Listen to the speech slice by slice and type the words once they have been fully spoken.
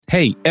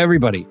Hey,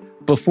 everybody.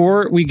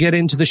 Before we get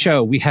into the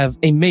show, we have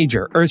a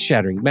major,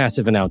 earth-shattering,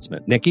 massive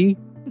announcement. Nikki?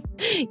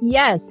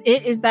 Yes,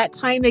 it is that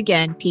time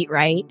again, Pete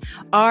Wright.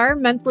 Our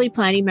monthly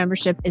planning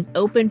membership is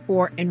open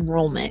for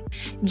enrollment.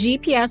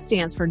 GPS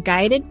stands for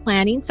Guided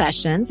Planning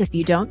Sessions, if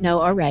you don't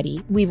know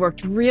already. We've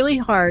worked really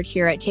hard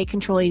here at Take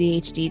Control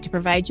ADHD to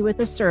provide you with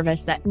a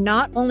service that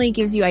not only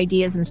gives you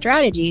ideas and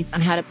strategies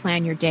on how to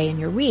plan your day and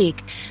your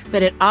week,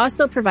 but it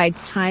also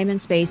provides time and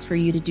space for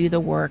you to do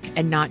the work,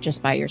 and not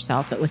just by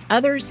yourself, but with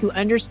others who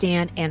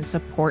understand and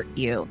support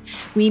you.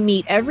 We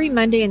meet every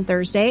Monday and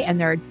Thursday, and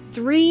there are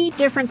 3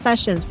 different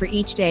sessions for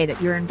each day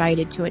that you're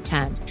invited to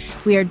attend.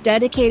 We are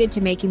dedicated to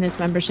making this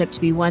membership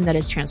to be one that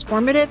is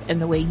transformative in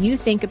the way you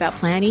think about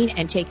planning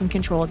and taking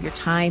control of your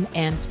time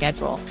and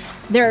schedule.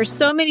 There are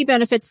so many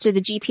benefits to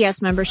the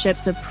GPS membership,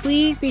 so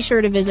please be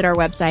sure to visit our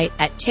website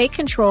at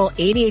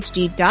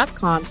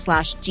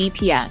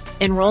takecontroladhd.com/GPS.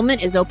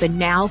 Enrollment is open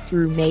now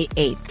through May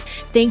 8th.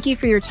 Thank you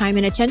for your time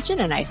and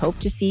attention, and I hope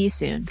to see you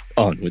soon.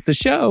 On with the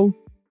show.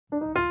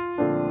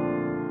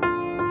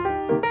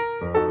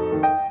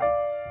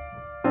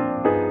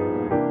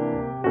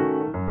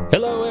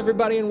 Hello,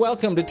 everybody, and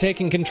welcome to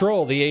Taking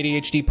Control, the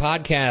ADHD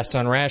podcast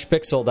on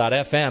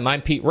rashpixel.fm.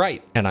 I'm Pete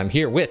Wright, and I'm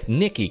here with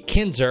Nikki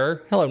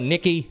Kinzer. Hello,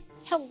 Nikki.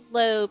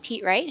 Hello,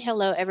 Pete Wright.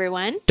 Hello,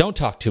 everyone. Don't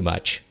talk too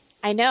much.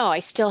 I know.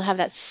 I still have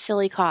that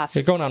silly cough.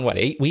 You're going on,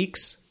 8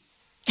 weeks?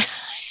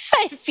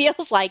 It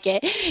feels like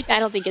it. I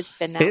don't think it's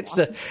been that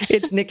long.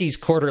 It's Nikki's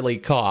quarterly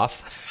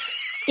cough.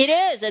 It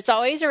is. It's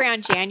always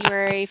around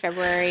January,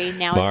 February.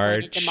 Now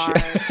March. It's going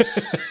into March.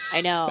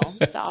 I know.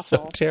 It's awful.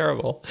 So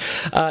terrible.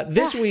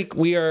 This week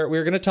we're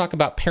going to talk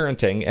about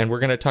parenting, and we're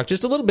going to talk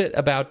just a little bit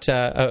about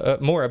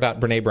more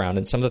about Brene Brown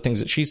and some of the things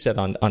that she said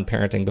on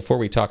parenting before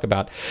we talk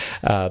about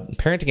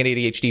parenting and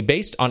ADHD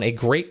based on a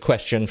great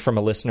question from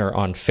a listener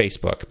on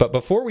Facebook. But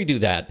before we do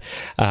that,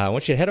 I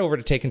want you to head over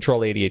to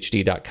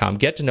takecontroladhd.com,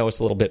 get to know us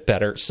a little bit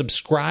better,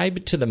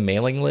 subscribe to the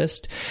mailing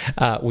list.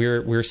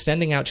 We're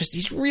sending out just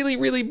these really,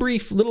 really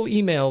brief little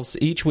emails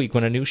each week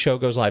when a new show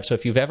goes live. So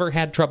if you've ever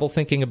had trouble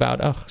thinking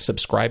about,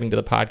 subscribing to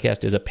the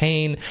podcast is a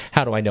pain,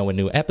 how do I know when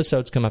new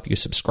episodes come up? You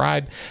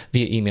subscribe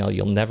via email.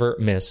 You'll never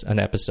miss an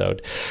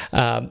episode.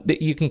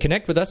 You can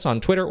connect with us on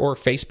Twitter or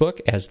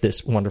Facebook, as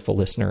this wonderful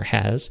listener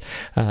has,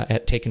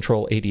 at Take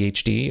Control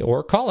ADHD,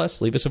 or call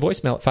us, leave us a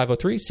voicemail at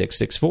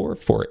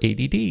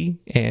 503-664-4ADD,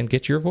 and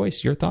get your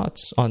voice, your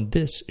thoughts on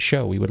this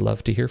show. We would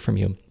love to hear from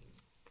you.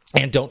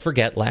 And don't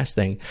forget, last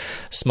thing,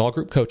 small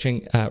group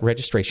coaching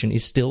registration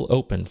is still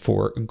open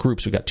for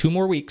groups. We've got 2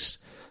 more weeks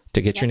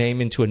to get your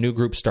name into a new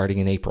group starting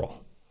in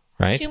April,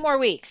 right? 2 more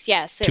weeks,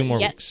 yes. 2 more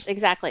weeks. Yes,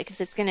 exactly,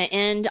 because it's going to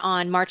end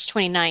on March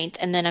 29th,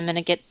 and then I'm going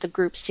to get the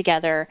groups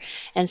together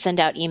and send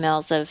out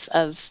emails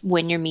of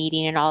when you're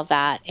meeting and all of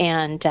that.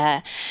 And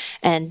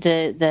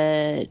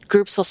the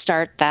groups will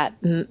start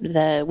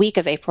the week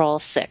of April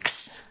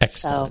 6th.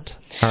 Excellent.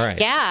 So, all right.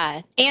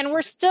 Yeah. And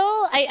we're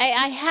still,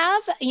 I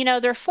have,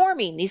 they're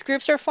forming. These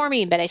groups are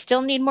forming, but I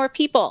still need more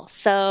people.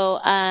 So,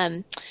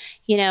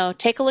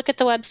 take a look at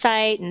the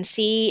website and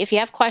see if you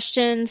have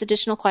questions,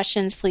 additional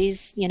questions,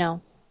 please, And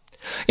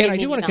I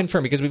do want to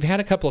confirm, because we've had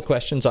a couple of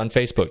questions on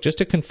Facebook, just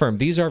to confirm,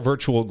 these are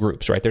virtual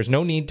groups, right? There's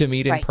no need to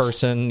meet in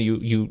person.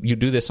 You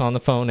do this on the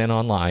phone and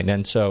online.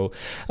 And so,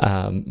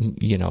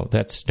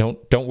 that's,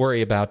 don't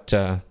worry about,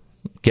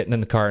 getting in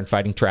the car and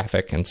fighting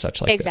traffic and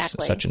such like this,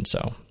 such and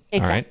so.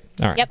 Exactly.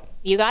 All right. Yep.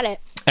 You got it.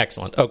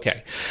 Excellent.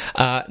 Okay.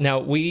 Now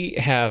we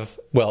have,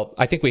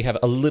 I think we have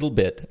a little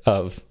bit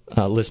of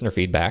listener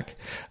feedback.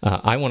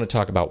 I want to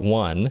talk about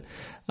one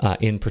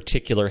in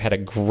particular. Had a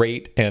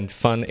great and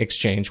fun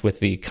exchange with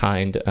the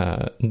kind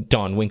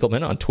Dawn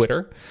Winkleman on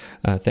Twitter.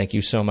 Thank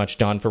you so much,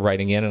 Dawn, for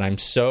writing in. And I'm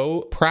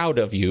so proud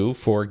of you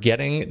for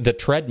getting the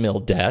treadmill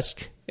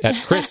desk at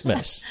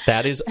Christmas.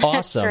 That is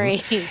awesome.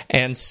 Great.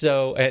 And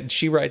so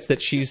she writes that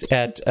she's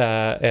at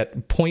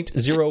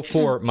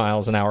 0.04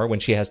 miles an hour when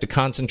she has to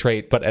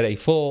concentrate, but at a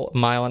full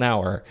mile an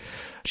hour,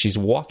 she's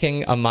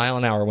walking a mile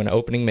an hour when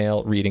opening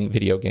mail, reading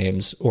video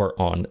games, or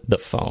on the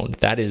phone.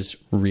 That is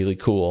really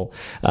cool.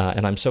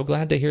 And I'm so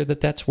glad to hear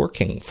that that's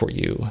working for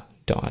you,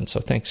 Dawn.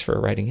 So thanks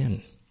for writing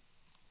in.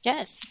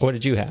 Yes. What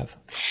did you have?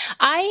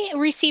 I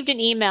received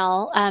an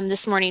email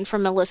this morning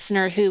from a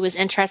listener who was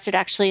interested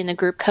actually in the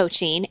group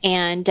coaching.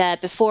 And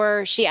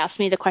before she asked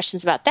me the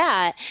questions about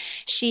that,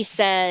 she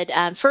said,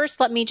 first,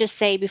 let me just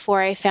say,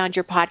 before I found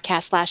your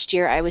podcast last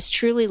year, I was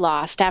truly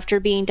lost. After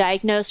being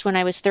diagnosed when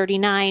I was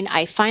 39,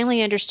 I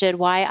finally understood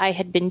why I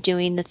had been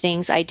doing the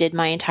things I did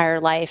my entire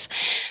life,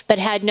 but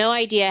had no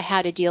idea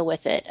how to deal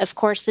with it. Of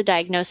course, the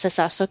diagnosis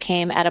also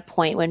came at a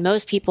point when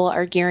most people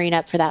are gearing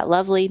up for that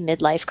lovely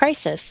midlife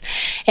crisis.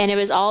 And it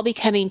was all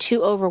becoming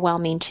too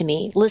overwhelming to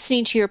me.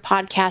 Listening to your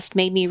podcast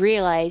made me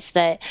realize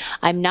that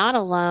I'm not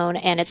alone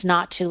and it's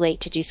not too late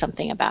to do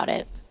something about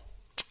it.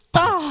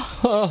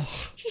 Oh.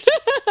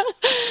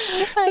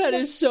 That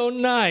is so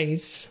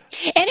nice.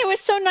 And it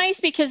was so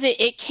nice because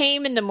it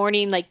came in the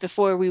morning, like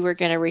before we were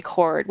going to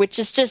record, which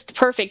is just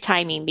perfect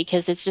timing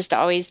because it's just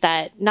always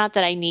that, not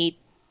that I need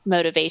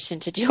motivation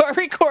to do our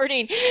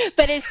recording,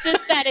 but it's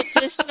just that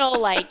additional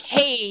like,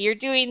 hey, you're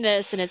doing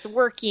this and it's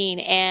working,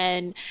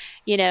 and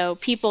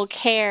people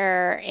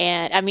care.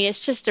 And I mean,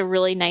 it's just a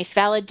really nice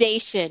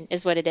validation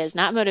is what it is,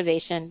 not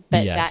motivation,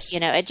 but yes.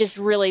 that, it just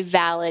really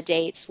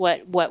validates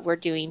what we're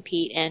doing,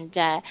 Pete. And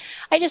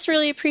I just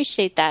really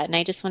appreciate that. And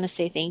I just want to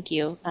say thank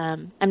you.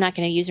 I'm not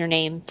going to use your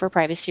name for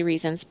privacy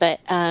reasons, but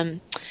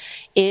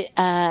it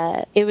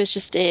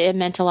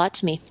meant a lot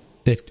to me.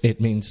 It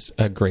means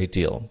a great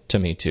deal to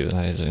me too.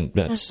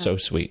 That's so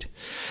sweet.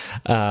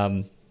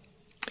 Can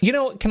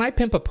I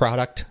pimp a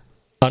product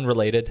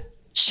unrelated?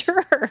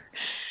 Sure.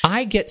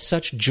 I get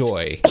such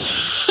joy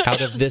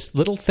out of this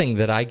little thing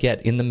that I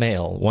get in the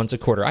mail once a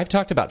quarter. I've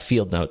talked about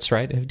Field Notes,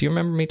 right? Do you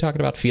remember me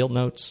talking about Field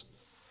Notes?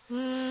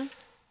 No,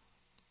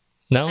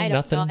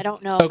 nothing? I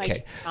don't know.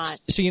 Okay.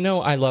 So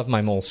I love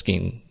my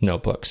Moleskine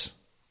notebooks.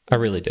 I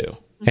really do.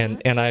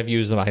 Mm-hmm. And I've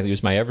used them. I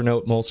use my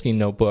Evernote Moleskine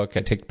notebook.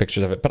 I take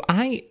pictures of it. But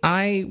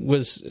I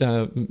was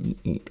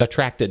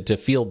attracted to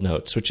Field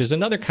Notes, which is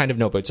another kind of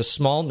notebook. It's a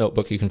small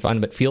notebook. You can find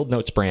them at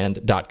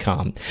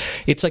fieldnotesbrand.com.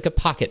 It's like a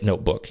pocket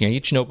notebook.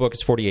 Each notebook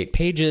is 48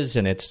 pages,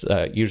 and it's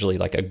usually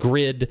like a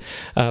grid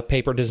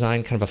paper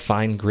design, kind of a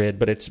fine grid,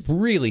 but it's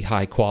really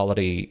high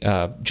quality,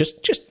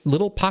 just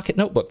little pocket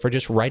notebook for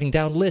just writing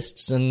down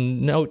lists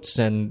and notes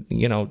and,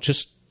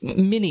 just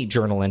mini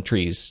journal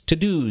entries,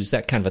 to-dos,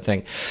 that kind of a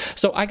thing.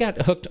 So I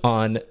got hooked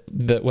on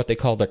what they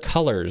call the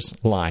Colors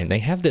line. They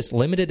have this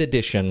limited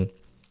edition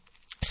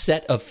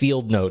set of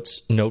Field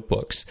Notes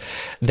notebooks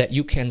that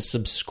you can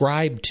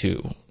subscribe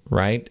to,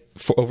 right,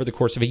 for over the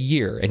course of a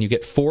year, and you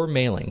get 4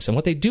 mailings. And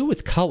what they do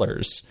with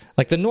Colors,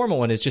 like the normal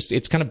one is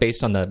it's kind of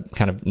based on the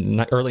kind of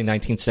early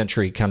 19th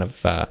century kind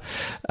of,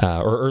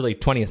 or early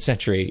 20th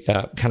century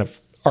kind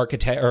of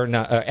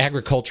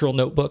agricultural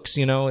notebooks,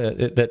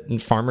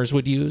 that farmers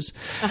would use.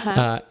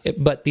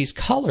 But these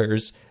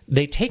Colors,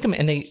 they take them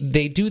and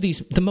they do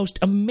the most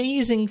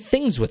amazing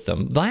things with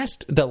them.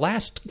 The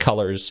last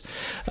Colors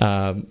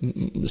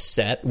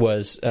set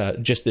was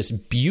just this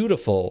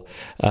beautiful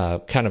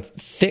kind of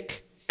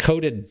thick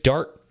coated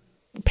dark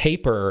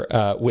paper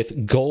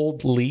with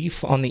gold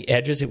leaf on the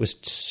edges. It was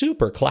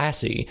super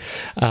classy.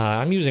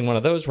 I'm using one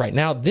of those right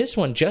now. This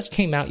one just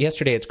came out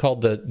yesterday. It's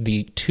called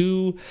the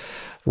Two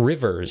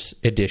Rivers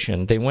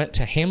edition. They went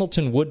to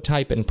Hamilton Wood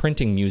Type and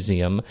Printing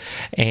Museum,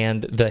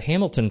 and the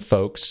Hamilton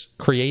folks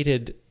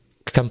created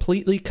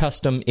completely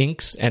custom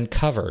inks and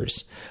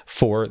covers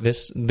for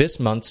this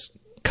month's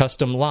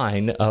custom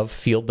line of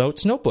Field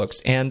Notes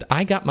notebooks. And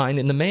I got mine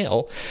in the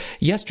mail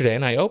yesterday,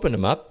 and I opened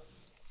them up,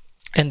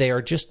 and they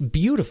are just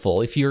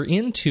beautiful. If you're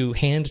into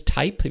hand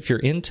type, if you're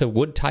into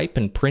wood type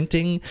and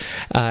printing,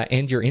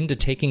 and you're into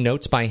taking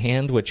notes by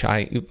hand, which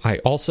I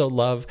also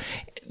love,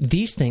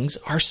 these things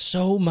are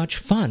so much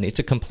fun. It's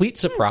a complete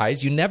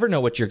surprise. You never know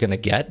what you're going to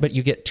get, but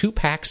you get 2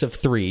 packs of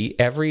 3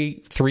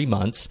 every 3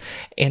 months,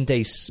 and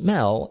they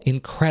smell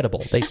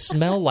incredible. They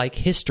smell like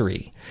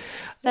history.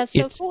 That's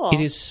so cool.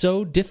 It is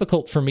so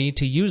difficult for me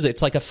to use it.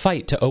 It's like a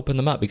fight to open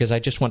them up because I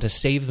just want to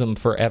save them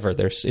forever.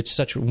 It's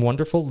such a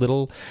wonderful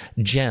little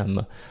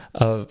gem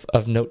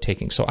of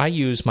note-taking. So I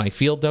use my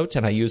Field Notes,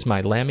 and I use my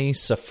Lamy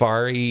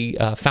Safari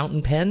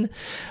fountain pen,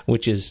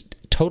 which is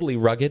totally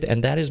rugged,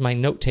 and that is my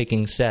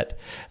note-taking set,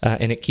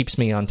 and it keeps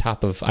me on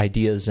top of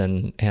ideas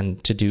and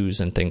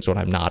to-dos and things when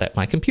I'm not at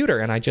my computer,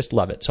 and I just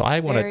love it. So I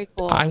want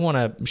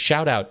to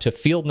shout out to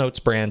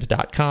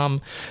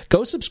fieldnotesbrand.com.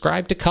 Go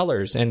subscribe to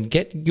Colors and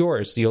get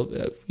yours.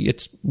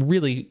 It's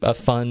really a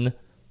fun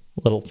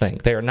little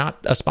thing. They are not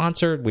a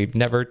sponsor. We've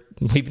never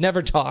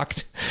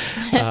talked,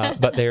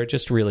 but they are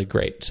just really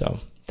great. So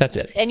that's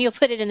it. And you'll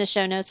put it in the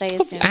show notes, I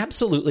assume.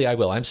 Absolutely, I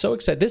will. I'm so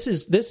excited.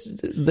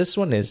 This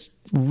one is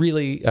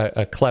really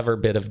a clever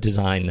bit of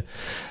design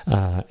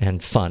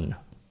and fun,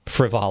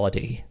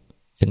 frivolity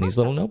in these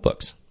little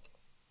notebooks.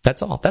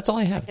 That's all. That's all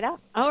I have. Check it out.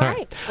 All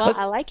right. Well,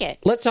 I like it.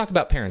 Let's talk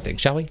about parenting,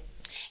 shall we?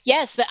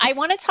 Yes, but I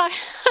want to talk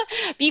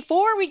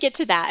before we get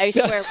to that. I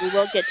swear we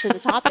will get to the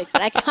topic,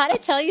 but I got to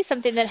tell you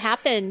something that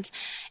happened,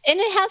 and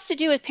it has to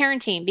do with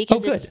parenting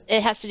because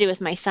it has to do with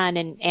my son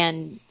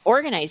and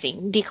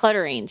organizing,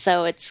 decluttering.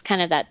 So it's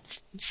kind of that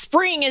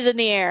spring is in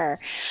the air.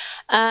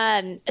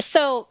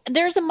 So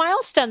there's a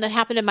milestone that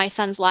happened in my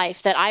son's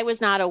life that I was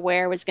not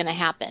aware was going to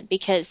happen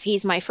because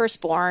he's my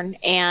firstborn,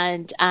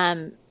 and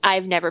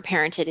I've never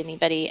parented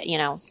anybody,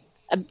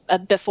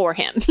 before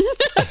him.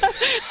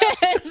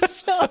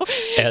 So,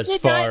 as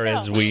far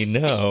as we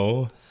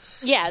know.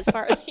 Yeah, as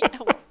far as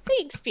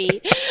thanks,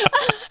 Pete.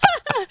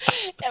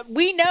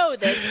 We know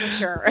this for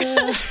sure.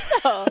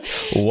 So,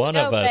 one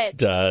of us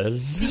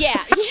does.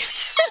 Yeah.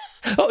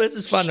 Oh, this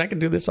is fun. I can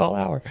do this all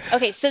hour.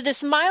 Okay, so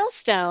this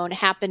milestone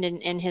happened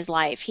in his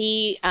life.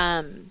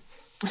 I'm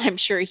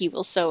sure he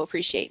will so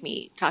appreciate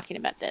me talking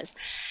about this.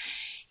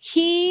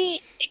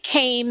 He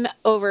came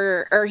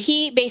over, or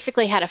he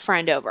basically had a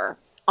friend over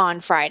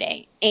on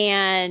Friday,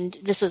 and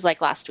this was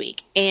like last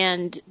week,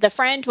 and the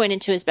friend went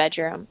into his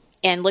bedroom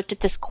and looked at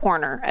this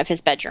corner of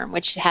his bedroom,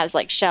 which has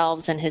like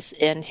shelves in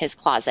his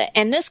closet.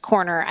 And this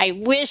corner, I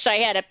wish I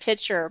had a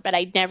picture, but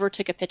I never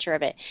took a picture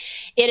of it.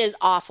 It is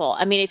awful.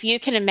 I mean, if you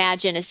can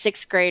imagine a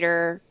sixth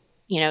grader,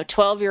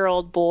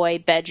 12-year-old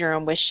boy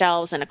bedroom with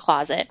shelves and a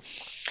closet,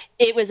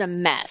 it was a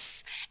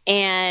mess.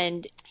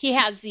 And he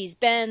has these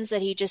bins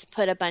that he just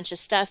put a bunch of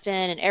stuff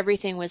in, and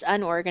everything was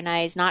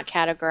unorganized, not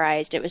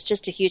categorized. It was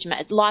just a huge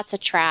mess, lots of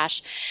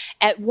trash.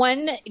 At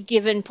one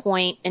given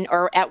point,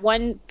 at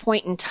one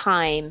point in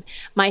time,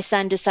 my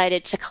son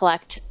decided to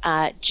collect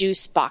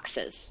juice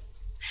boxes.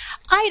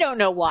 I don't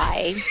know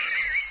why.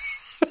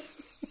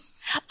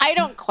 I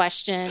don't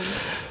question.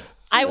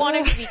 I want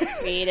him to be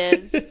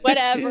creative.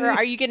 Whatever.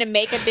 Are you going to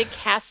make a big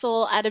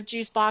castle out of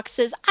juice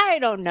boxes? I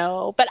don't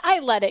know, but I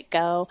let it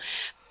go.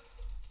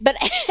 But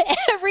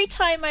every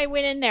time I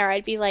went in there,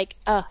 I'd be like,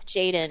 oh,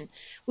 Jaden,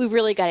 we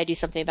really got to do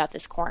something about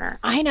this corner.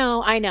 I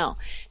know.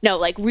 No,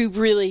 like we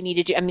really need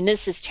to do. I mean,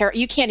 this is terrible.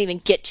 You can't even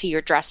get to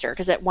your dresser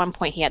because at one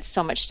point he had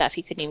so much stuff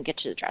he couldn't even get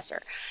to the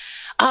dresser.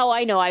 Oh,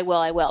 I know, I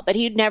will. But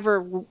he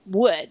never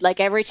would. Like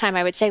every time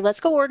I would say, let's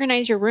go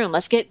organize your room.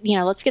 Let's get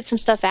some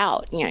stuff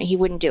out. He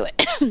wouldn't do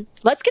it.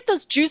 Let's get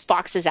those juice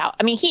boxes out.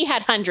 I mean, he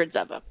had hundreds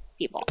of them,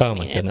 people. Oh,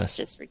 my goodness. It's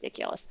just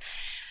ridiculous.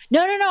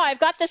 No, I've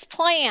got this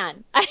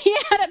plan. He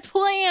had a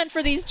plan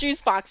for these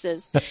juice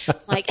boxes.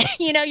 Like,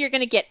 you're going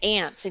to get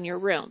ants in your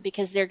room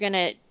because they're going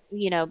to,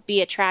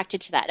 be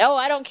attracted to that. Oh,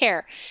 I don't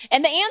care.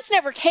 And the ants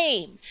never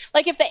came.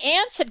 Like if the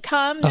ants had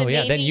come.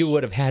 Then you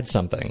would have had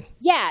something.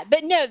 Yeah.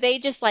 But no, they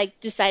just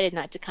decided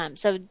not to come.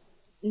 So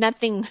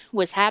nothing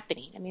was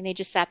happening. I mean, they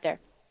just sat there.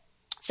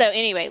 So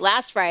anyway,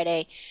 last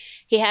Friday,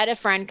 he had a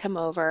friend come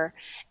over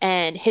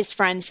and his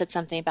friend said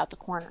something about the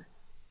corner.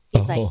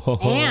 He's like,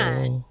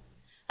 man,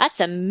 that's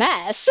a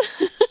mess.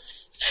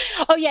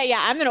 Oh yeah.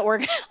 I'm gonna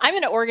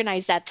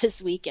organize that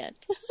this weekend.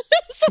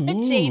 That's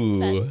what James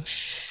said.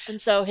 And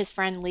so his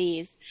friend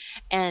leaves,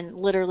 and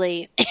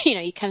literally,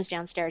 he comes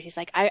downstairs. He's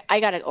like, I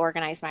got to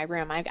organize my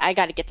room. I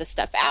got to get this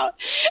stuff out.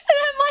 And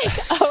I'm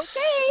like,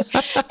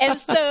 okay. And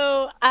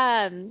so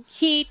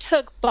he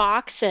took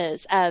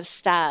boxes of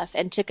stuff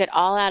and took it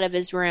all out of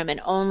his room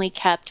and only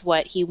kept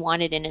what he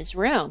wanted in his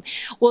room.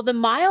 Well, the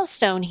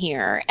milestone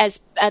here, as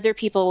other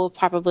people will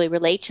probably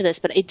relate to this,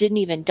 but it didn't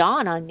even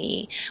dawn on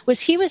me,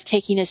 was he was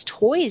taking his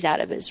toys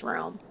out of his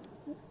room.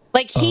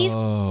 Like he's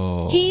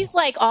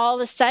like all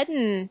of a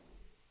sudden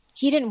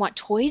he didn't want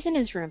toys in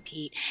his room,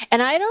 Pete.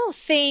 And I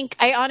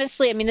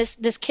mean,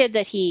 this kid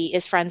that he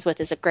is friends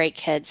with is a great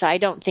kid. So I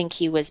don't think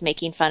he was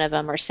making fun of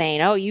him or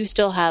saying, oh, you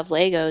still have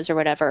Legos or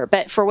whatever.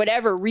 But for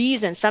whatever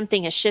reason,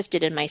 something has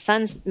shifted in my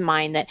son's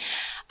mind that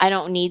I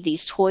don't need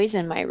these toys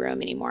in my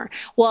room anymore.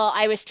 Well,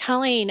 I was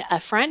telling a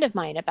friend of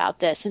mine about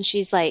this, and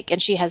she's like,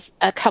 and she has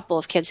a couple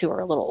of kids who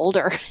are a little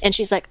older. And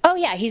she's like, oh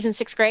yeah, he's in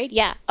 6th grade.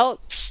 Yeah. Oh,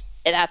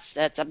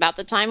 that's about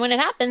the time when it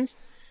happens.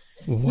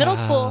 Wow. Middle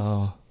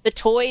school. The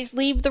toys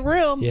leave the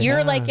room. Yeah.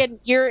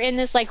 You're in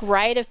this like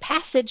rite of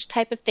passage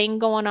type of thing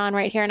going on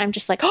right here. And I'm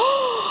just like,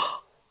 oh,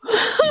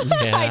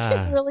 yeah. I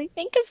didn't really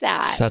think of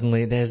that.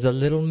 Suddenly there's a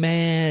little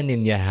man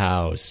in your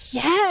house.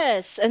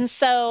 Yes. And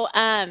so,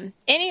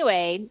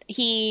 anyway,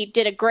 he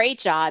did a great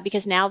job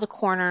because now the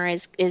corner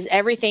is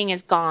everything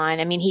is gone.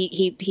 I mean,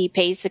 he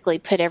basically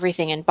put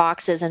everything in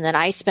boxes. And then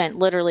I spent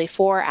literally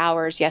 4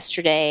 hours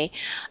yesterday,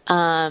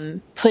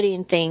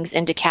 putting things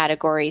into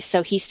categories.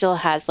 So he still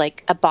has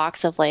like a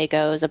box of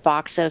Legos, a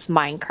box of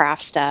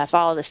Minecraft stuff,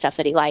 all of the stuff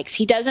that he likes.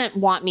 He doesn't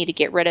want me to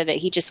get rid of it.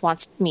 He just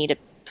wants me to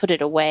put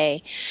it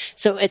away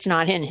so it's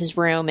not in his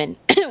room, and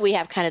we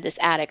have kind of this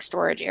attic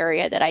storage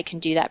area that I can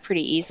do that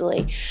pretty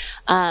easily.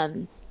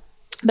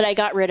 But I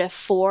got rid of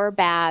 4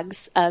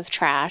 bags of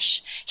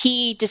trash.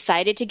 He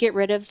decided to get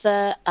rid of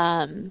the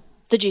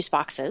juice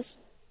boxes,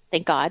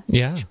 thank God.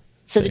 Yeah.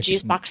 So the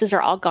juice boxes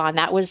are all gone.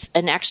 That was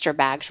an extra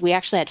bag. So we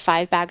actually had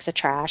 5 bags of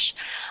trash.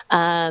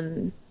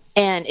 And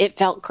it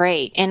felt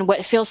great. And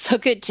what feels so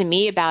good to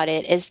me about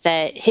it is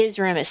that his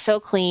room is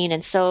so clean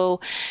and so,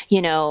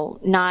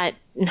 not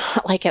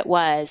like it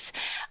was.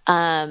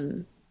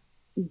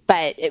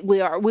 But we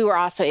were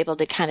also able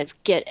to kind of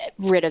get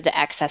rid of the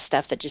excess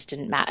stuff that just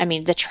didn't matter. I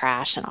mean, the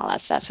trash and all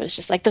that stuff. It was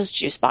just like those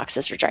juice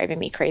boxes were driving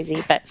me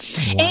crazy. But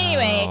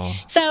Anyway,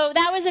 so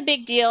that was a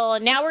big deal.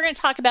 And now we're going to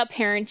talk about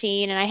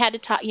parenting. And I had to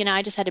talk,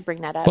 I just had to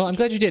bring that up. Well, I'm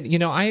glad you did.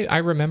 I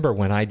remember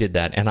when I did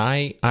that, and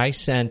I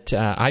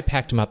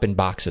packed them up in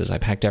boxes. I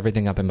packed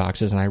everything up in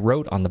boxes, and I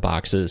wrote on the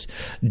boxes,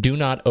 "Do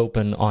not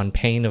open on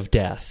pain of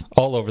death,"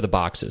 all over the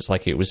boxes,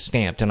 like it was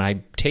stamped. And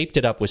I taped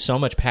it up with so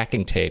much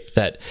packing tape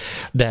that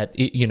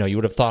you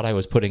would have thought I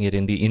was putting it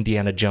in the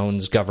Indiana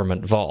Jones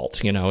government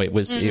vault. It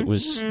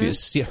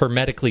was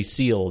hermetically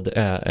sealed,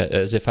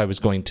 as if I was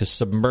going to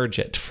submerge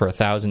it for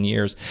 1,000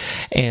 years.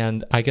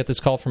 And I get this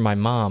call from my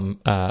mom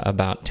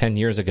about 10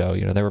 years ago.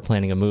 They were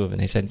planning a move, and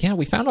they said, "Yeah,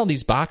 we found all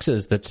these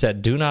boxes that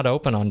said 'Do not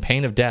open on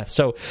pain of death.'"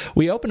 So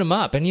we opened them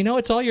up, and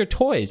it's all your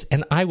toys.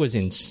 And I was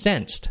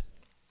incensed.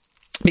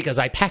 because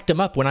I packed them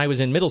up when I was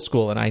in middle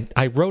school, and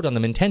I wrote on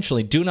them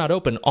intentionally, "Do not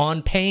open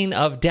on pain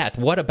of death."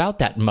 What about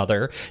that,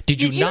 Mother?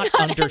 Did you not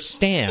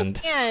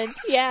understand?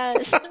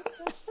 Yes.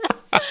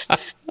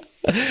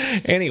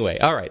 Anyway,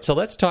 all right. So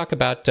let's talk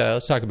about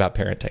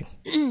parenting.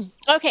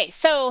 Okay,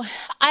 so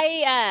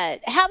I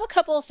have a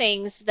couple of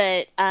things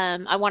that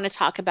I want to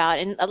talk about,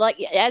 and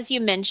like as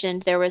you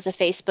mentioned, there was a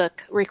Facebook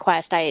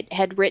request. I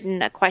had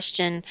written a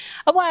question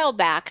a while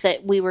back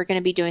that we were going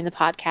to be doing the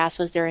podcast.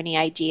 Was there any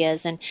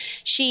ideas? And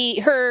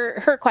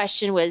her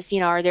question was,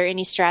 are there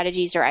any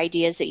strategies or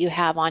ideas that you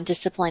have on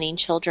disciplining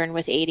children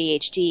with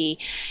ADHD,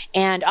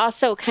 and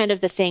also kind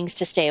of the things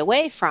to stay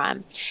away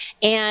from?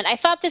 And I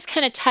thought this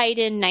kind of tied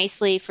in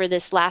nicely for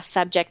this last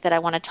subject that I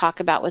want to talk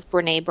about with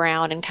Brene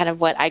Brown and kind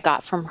of what I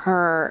got from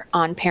her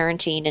on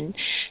parenting. And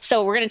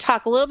so we're going to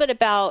talk a little bit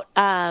about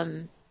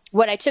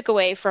what I took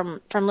away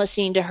from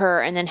listening to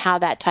her, and then how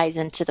that ties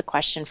into the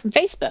question from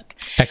Facebook.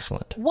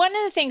 Excellent. One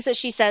of the things that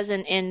she says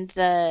in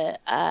the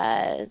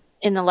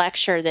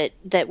lecture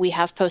that we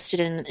have posted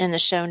in the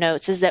show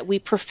notes is that we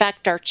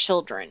perfect our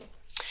children.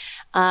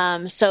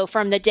 So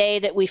from the day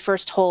that we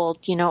first hold,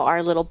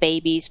 our little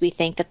babies, we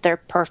think that they're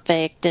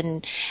perfect,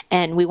 and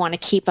we want to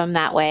keep them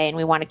that way, and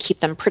we want to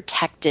keep them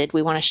protected.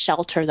 We want to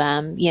shelter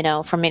them,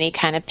 from any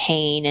kind of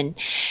pain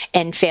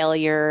and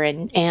failure,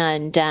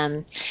 and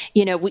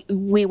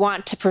we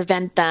want to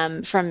prevent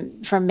them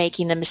from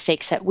making the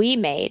mistakes that we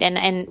made.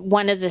 And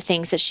one of the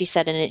things that she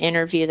said in an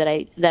interview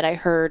that I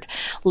heard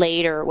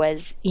later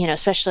was,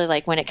 especially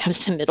like when it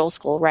comes to middle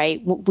school,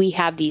 right? We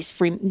have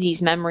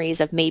these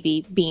memories of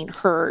maybe being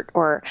hurt,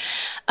 or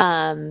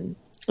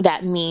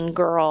that mean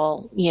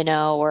girl,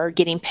 or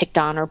getting picked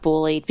on or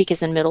bullied,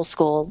 because in middle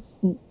school,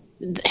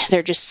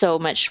 they're just so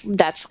much,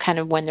 that's kind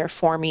of when they're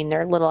forming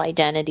their little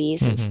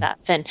identities and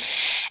stuff.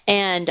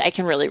 And I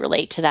can really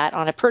relate to that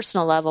on a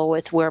personal level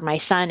with where my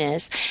son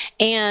is.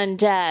 And,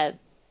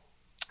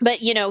 but,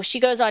 she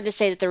goes on to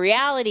say that the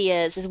reality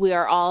is we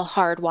are all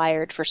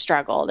hardwired for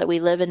struggle, that we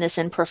live in this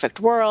imperfect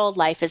world.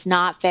 Life is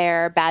not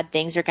fair. Bad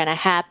things are going to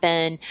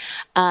happen.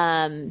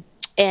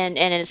 And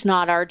it's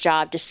not our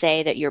job to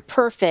say that you're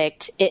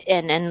perfect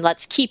and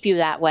let's keep you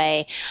that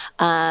way.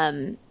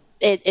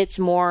 It's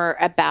more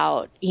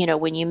about,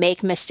 when you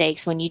make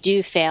mistakes, when you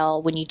do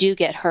fail, when you do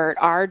get hurt,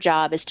 our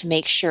job is to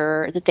make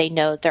sure that they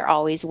know that they're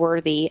always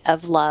worthy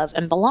of love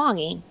and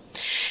belonging.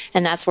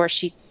 And that's where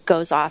she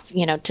goes off,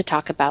 to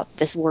talk about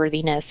this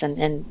worthiness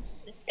and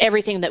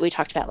everything that we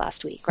talked about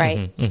last week,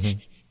 right?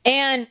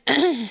 And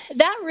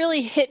that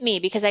really hit me,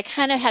 because I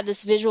kind of had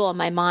this visual in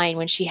my mind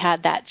when she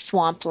had that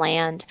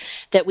swampland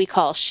that we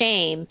call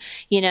shame,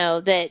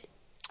 that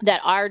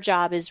our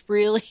job is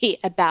really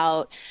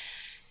about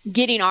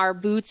getting our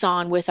boots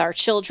on with our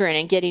children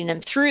and getting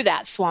them through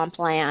that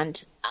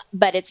swampland.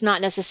 But it's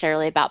not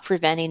necessarily about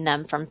preventing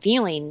them from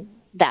feeling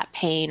that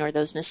pain or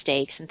those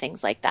mistakes and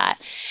things like that.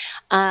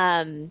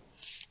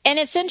 And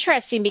it's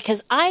interesting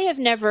because I have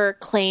never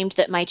claimed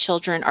that my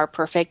children are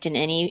perfect in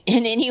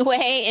any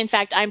way. In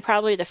fact, I'm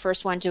probably the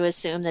first one to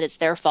assume that it's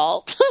their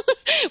fault.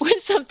 When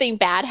something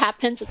bad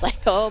happens, it's like,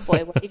 oh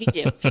boy, what did he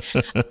do?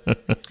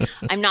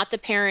 I'm not the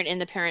parent in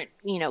the parent,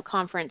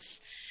 conference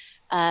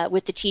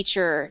with the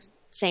teacher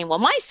saying, well,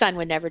 my son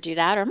would never do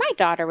that, or my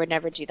daughter would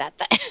never do that.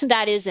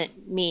 That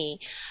isn't me.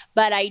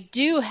 But I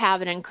do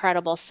have an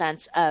incredible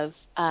sense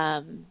of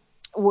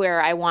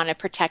where I want to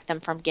protect them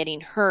from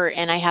getting hurt.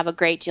 And I have a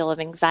great deal of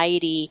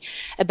anxiety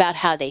about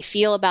how they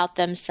feel about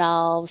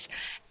themselves.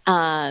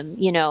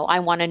 I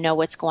want to know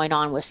what's going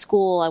on with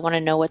school. I want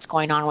to know what's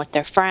going on with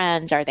their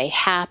friends. Are they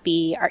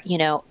happy?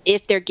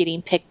 If they're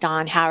getting picked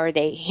on, how are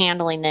they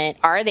handling it?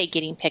 Are they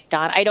getting picked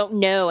on? I don't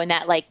know. And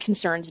that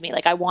concerns me.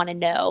 I want to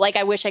know,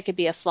 I wish I could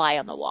be a fly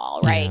on the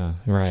wall. Right. Yeah,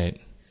 right.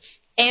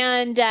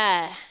 And,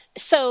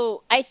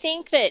 so I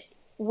think that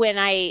when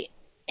I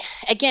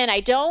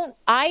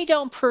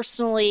don't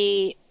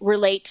personally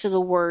relate to the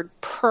word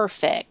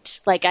perfect.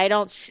 I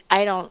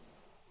don't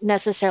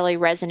necessarily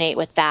resonate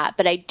with that,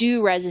 but I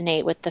do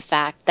resonate with the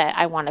fact that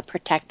I want to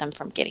protect them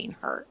from getting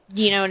hurt.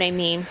 Do you know what I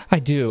mean? I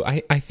do.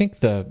 I think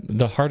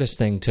the hardest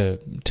thing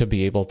to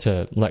be able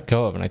to let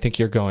go of, and I think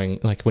you're going,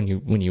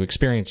 when you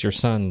experience your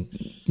son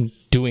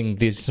doing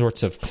these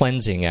sorts of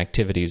cleansing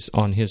activities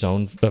of his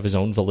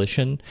own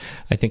volition,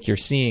 I think you're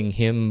seeing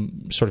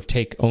him sort of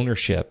take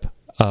ownership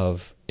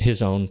of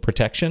his own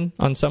protection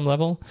on some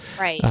level,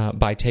 right?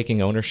 By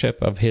taking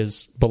ownership of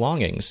his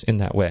belongings in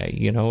that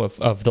way,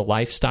 of the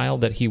lifestyle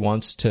that he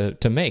wants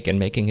to make, and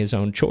making his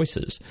own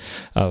choices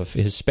of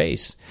his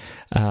space.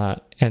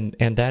 And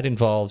that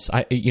involves,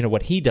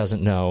 what he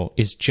doesn't know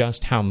is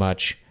just how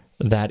much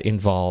that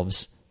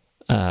involves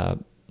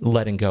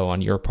letting go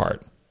on your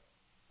part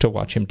to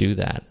watch him do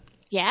that.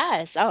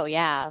 Yes. Oh,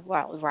 yeah.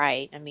 Well,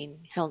 right. I mean,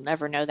 he'll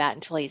never know that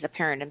until he's a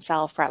parent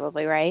himself,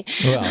 probably, right?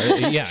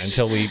 Well, yeah.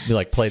 Until we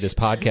play this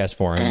podcast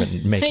for him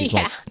and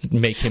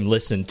make him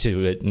listen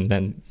to it, and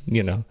then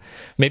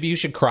maybe you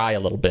should cry a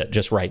little bit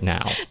just right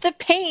now. The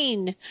pain.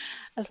 queen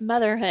of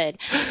motherhood.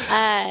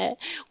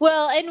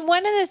 Well, and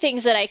one of the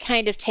things that I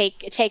kind of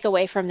take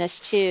away from this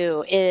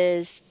too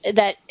is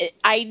that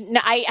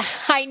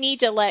I need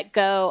to let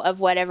go of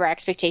whatever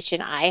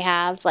expectation I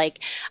have. Like,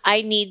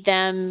 I need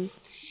them.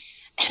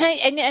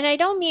 And I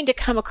don't mean to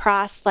come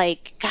across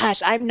like,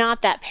 gosh, I'm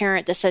not that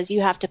parent that says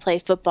you have to play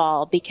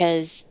football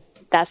because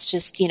that's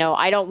just,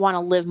 I don't want to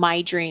live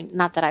my dream.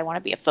 Not that I want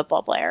to be a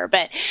football player,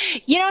 but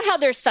you know how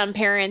there's some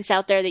parents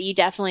out there that you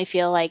definitely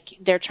feel like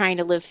they're trying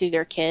to live through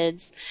their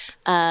kids.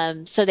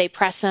 So they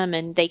press them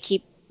and they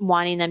keep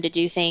wanting them to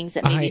do things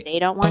that maybe they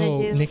don't want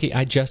to do. Nikki,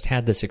 I just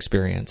had this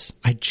experience.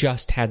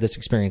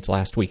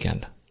 Last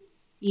weekend.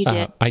 You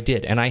did? I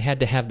did. And I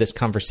had to have this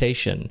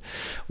conversation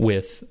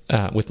with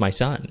my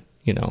son.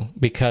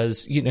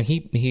 Because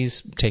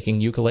he's taking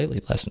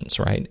ukulele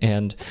lessons, right?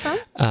 And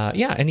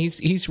and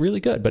he's really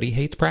good, but he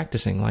hates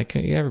practicing. Like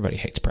everybody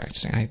hates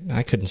practicing.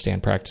 I couldn't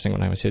stand practicing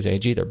when I was his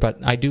age either. But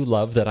I do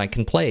love that I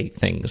can play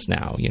things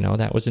now.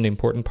 That was an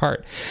important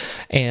part.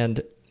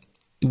 And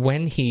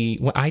when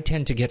I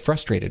tend to get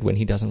frustrated when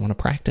he doesn't want to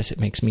practice.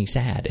 It makes me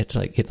sad. It's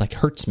like it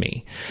hurts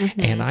me.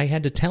 Mm-hmm. And I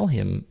had to tell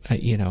him,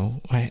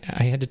 I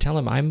had to tell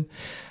him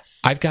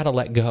I've got to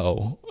let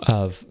go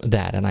of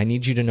that, and I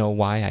need you to know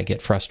why I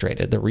get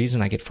frustrated. The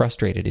reason I get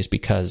frustrated is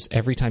because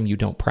every time you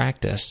don't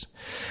practice,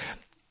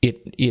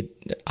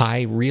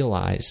 I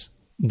realize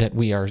that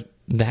we are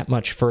that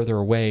much further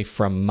away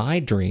from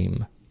my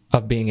dream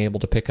of being able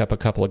to pick up a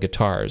couple of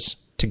guitars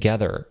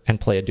together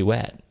and play a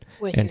duet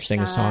and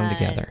sing a song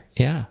together.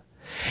 Yeah,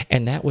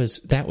 and that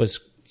was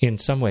in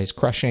some ways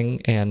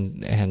crushing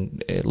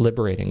and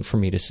liberating for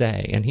me to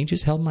say. And he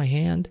just held my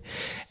hand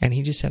and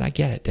he just said, I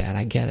get it, Dad.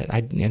 I get it.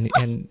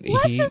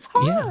 Bless his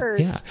heart.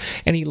 Yeah.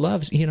 And he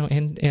loves, we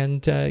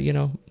haven't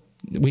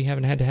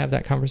had to have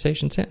that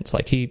conversation since.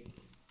 Like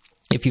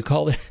if you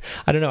call it,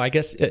 I don't know, I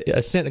guess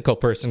a cynical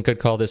person could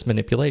call this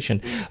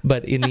manipulation,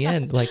 but in the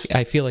end,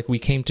 I feel like we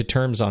came to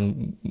terms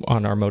on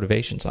our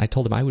motivations. I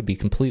told him I would be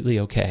completely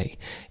okay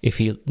if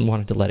he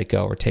wanted to let it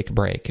go or take a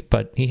break,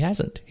 but he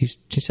hasn't. He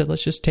said,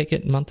 let's just take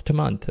it month to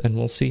month and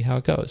we'll see how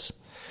it goes.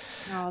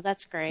 Oh,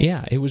 that's great.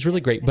 Yeah, it was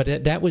really great.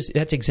 But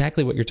that's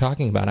exactly what you're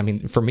talking about. I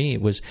mean, for me,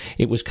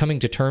 it was coming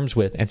to terms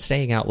with and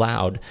saying out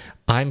loud,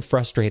 I'm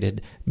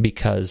frustrated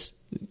because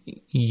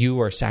you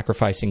are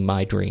sacrificing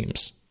my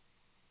dreams.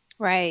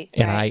 Right.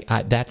 And right.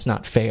 I that's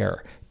not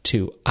fair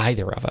to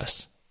either of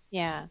us.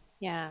 Yeah.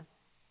 Yeah.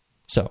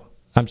 So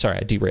I'm sorry,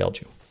 I derailed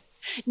you.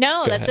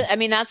 No,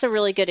 that's a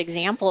really good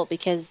example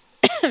because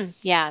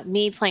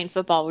me playing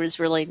football was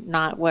really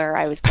not where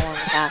I was going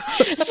with that.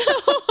 So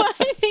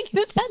I think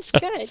that's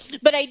good.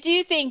 But I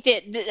do think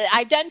that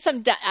I've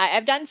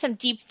done some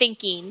deep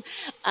thinking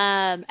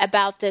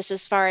about this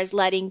as far as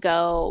letting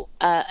go.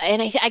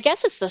 And I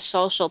guess it's the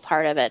social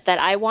part of it that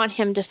I want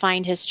him to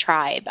find his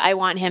tribe. I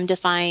want him to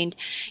find,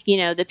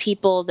 the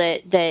people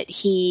that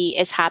he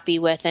is happy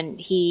with and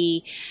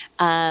he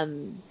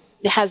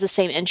has the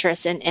same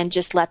interests and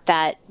just let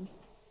that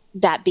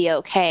be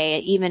okay,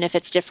 even if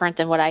it's different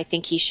than what I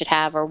think he should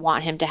have or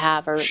want him to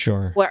have, or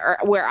sure.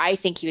 where I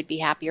think he would be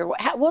happy, or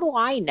what do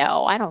I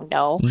know? I don't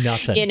know.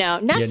 Nothing.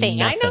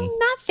 Nothing. I know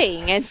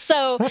nothing. And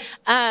so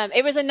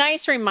it was a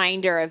nice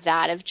reminder of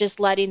that, of just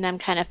letting them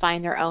kind of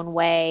find their own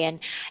way.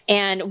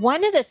 And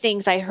one of the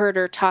things I heard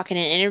her talk in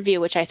an interview,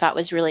 which I thought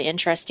was really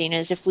interesting,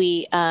 is if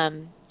we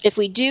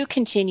do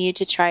continue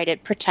to try to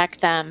protect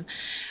them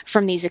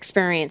from these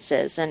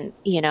experiences, and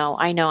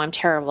I know I'm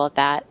terrible at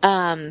that.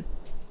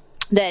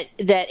 That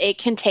it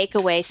can take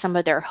away some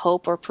of their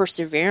hope or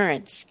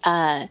perseverance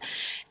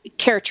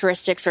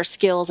characteristics or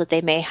skills that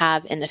they may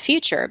have in the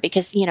future.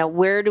 Because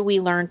where do we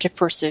learn to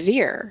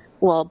persevere?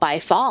 Well, by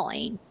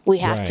falling. We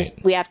have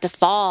to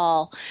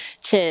fall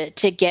to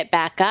get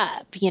back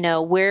up.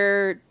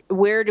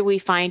 Where do we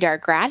find our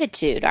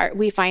gratitude?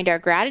 We find our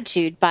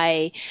gratitude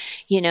by,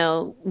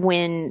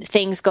 when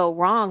things go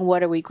wrong,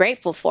 what are we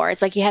grateful for?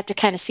 It's like you have to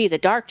kind of see the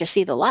dark to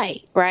see the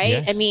light, right?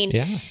 Yes, I mean,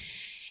 yeah.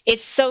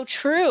 It's so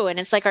true. And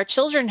it's like our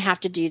children have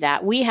to do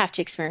that. We have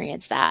to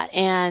experience that.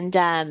 And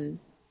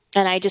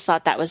I just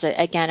thought that was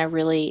a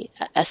really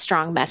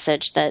strong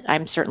message that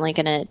I'm certainly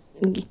going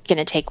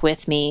to take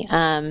with me.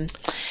 Well,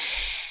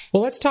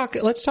 let's talk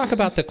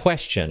about the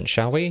question,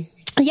 shall we?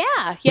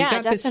 Yeah, we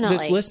got definitely.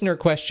 This listener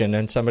question,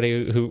 and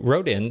somebody who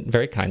wrote in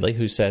very kindly,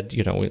 who said,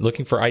 we're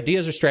looking for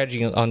ideas or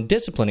strategy on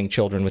disciplining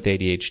children with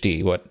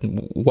ADHD,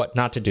 what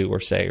not to do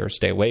or say or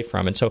stay away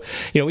from. And so,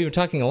 we've been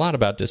talking a lot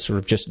about this sort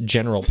of just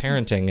general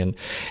parenting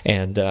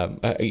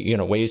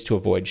and ways to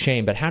avoid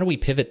shame. But how do we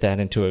pivot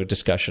that into a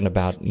discussion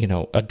about,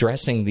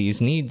 addressing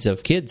these needs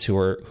of kids who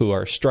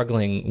are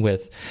struggling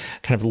with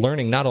kind of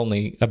learning not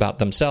only about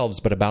themselves,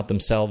 but about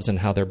themselves and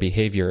how their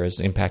behavior is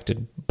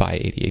impacted by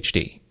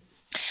ADHD?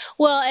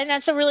 Well, and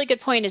that's a really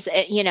good point is,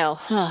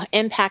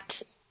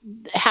 impact,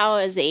 how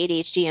has the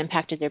ADHD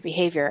impacted their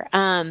behavior?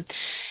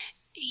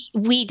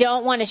 We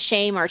don't want to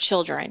shame our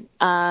children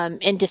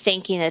into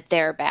thinking that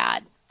they're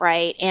bad,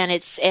 right?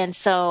 And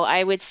so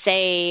I would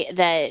say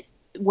that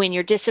when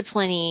you're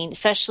disciplining,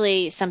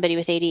 especially somebody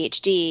with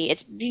ADHD,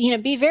 it's,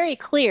 be very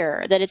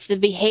clear that it's the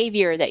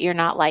behavior that you're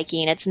not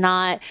liking. It's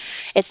not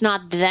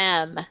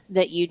them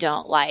that you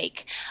don't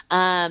like.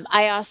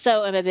 I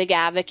also am a big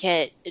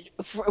advocate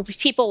for,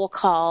 people will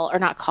call or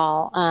not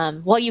call.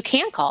 Well, you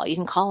can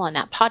call on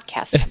that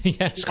podcast.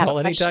 Yes. Call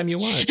anytime you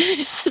want.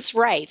 That's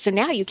right. So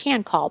now you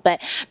can call,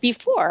 but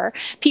before,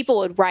 people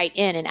would write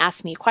in and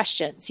ask me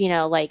questions,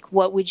 like,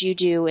 what would you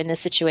do in this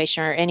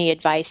situation, or any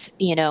advice,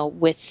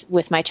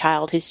 with my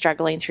child who's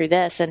struggling through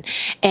this.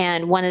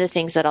 And one of the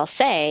things that I'll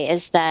say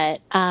is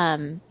that,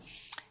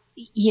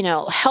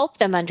 help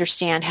them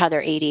understand how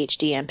their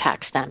ADHD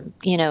impacts them.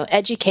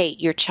 Educate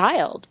your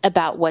child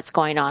about what's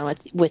going on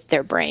with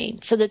their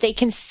brain, so that they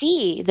can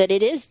see that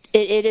it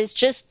is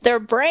just their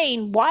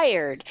brain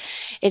wired.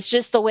 It's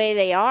just the way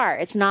they are.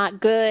 It's not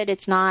good.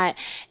 It's not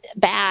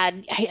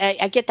bad.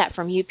 I get that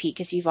from you, Pete,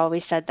 because you've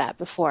always said that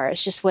before.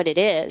 It's just what it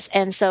is.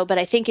 And so, but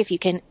I think if you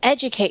can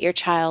educate your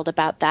child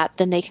about that,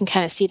 then they can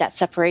kind of see that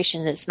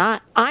separation.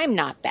 That I'm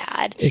not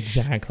bad.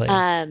 Exactly.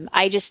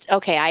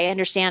 I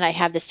understand I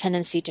have this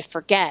tendency to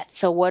forget.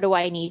 So what do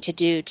I need to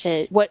do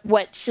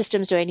what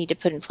systems do I need to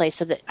put in place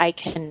so that I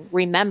can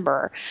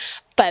remember?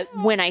 But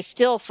when I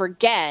still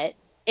forget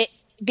it,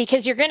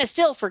 because you're going to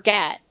still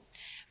forget,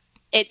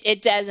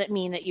 it doesn't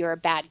mean that you're a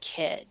bad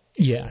kid.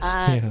 Yes.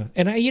 Yeah.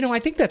 And I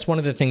think that's one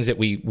of the things that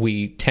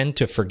we tend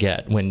to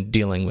forget when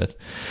dealing with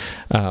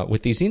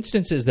these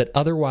instances that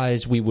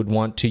otherwise we would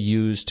want to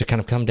use to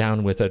kind of come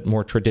down with a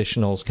more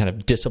traditional kind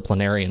of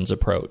disciplinarian's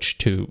approach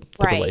to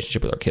the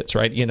relationship with our kids,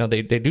 right?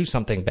 They do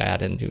something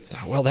bad and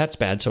well, that's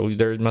bad, so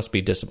there must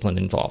be discipline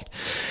involved.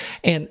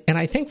 And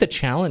I think the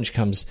challenge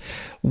comes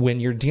when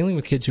you're dealing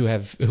with kids who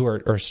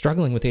are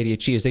struggling with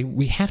ADHD is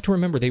we have to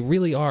remember they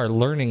really are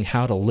learning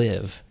how to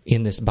live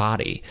in this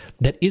body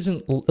that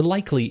isn't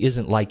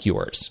like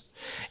yours.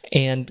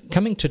 And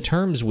coming to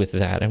terms with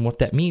that and what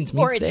that means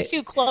or it's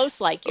too close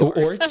like yours.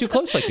 Or it's too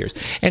close like yours.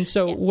 And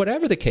so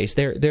whatever the case,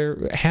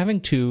 they're having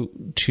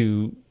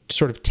to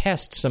sort of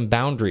test some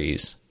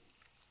boundaries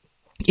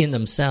in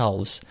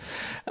themselves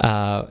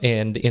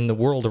and in the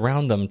world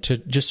around them to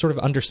just sort of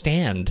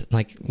understand,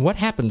 like, what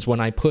happens when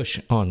I push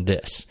on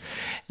this?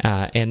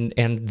 And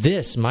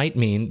this might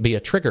be a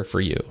trigger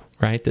for you,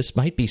 right? This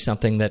might be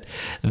something that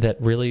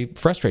really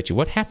frustrates you.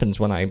 What happens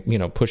when I,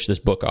 push this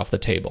book off the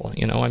table?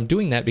 I'm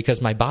doing that because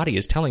my body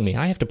is telling me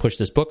I have to push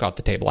this book off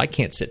the table. I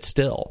can't sit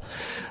still.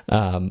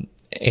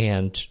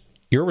 And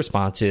your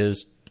response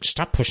is,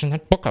 stop pushing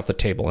that book off the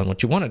table. And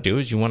what you want to do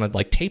is you want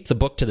to tape the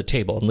book to the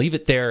table and leave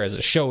it there as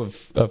a show of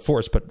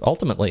force. But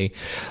ultimately,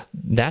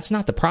 that's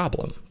not the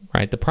problem,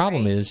 right? The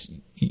problem is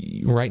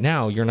right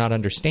now you're not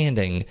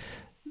understanding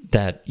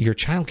that your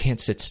child can't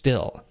sit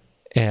still.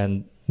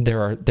 And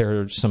there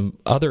are some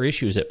other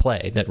issues at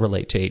play that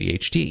relate to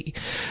ADHD.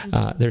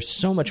 There's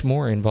so much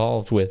more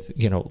involved with,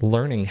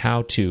 learning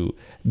how to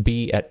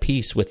be at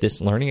peace with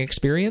this learning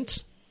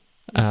experience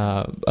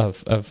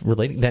of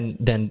relating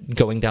than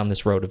going down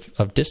this road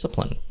of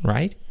discipline,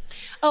 right?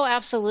 Oh,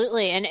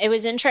 absolutely. And it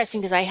was interesting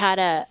because I had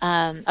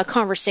a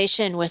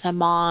conversation with a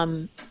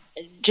mom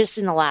just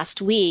in the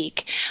last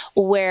week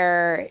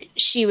where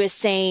she was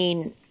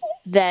saying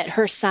that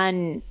her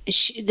son,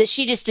 that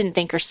she just didn't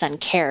think her son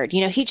cared.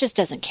 He just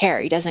doesn't care.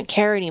 He doesn't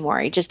care anymore.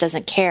 He just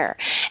doesn't care.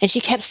 And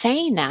she kept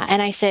saying that.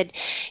 And I said,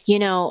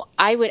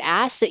 I would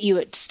ask that you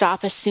would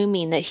stop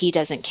assuming that he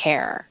doesn't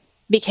care,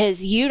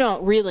 because you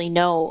don't really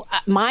know.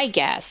 My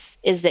guess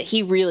is that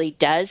he really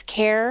does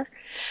care,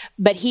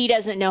 but he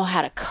doesn't know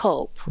how to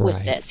cope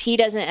with this. He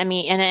doesn't,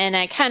 and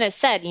I kind of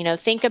said,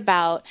 think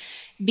about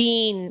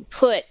being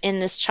put in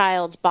this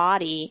child's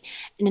body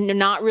and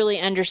not really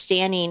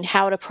understanding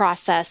how to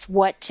process,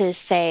 what to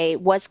say,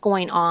 what's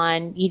going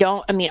on.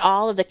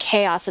 All of the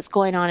chaos that's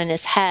going on in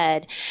his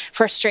head,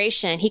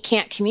 frustration, he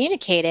can't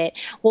communicate it.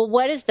 Well,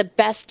 what is the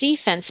best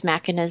defense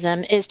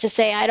mechanism is to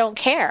say, I don't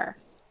care.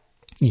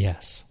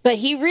 Yes. But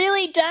he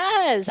really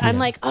does. Yeah. I'm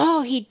like,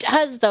 oh, he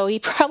does, though. He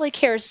probably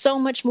cares so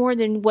much more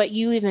than what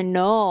you even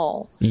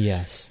know.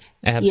 Yes,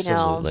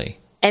 absolutely.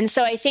 And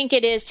so I think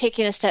it is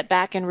taking a step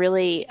back and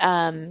really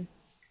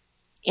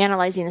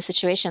analyzing the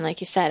situation, like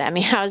you said.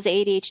 How is the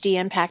ADHD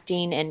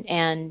impacting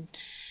and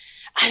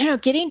I don't know,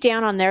 getting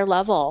down on their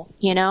level,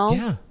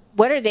 Yeah.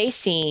 What are they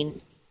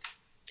seeing?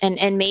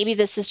 And maybe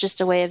this is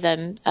just a way of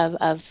them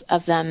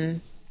of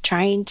them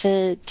trying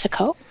to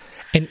cope.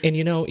 And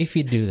if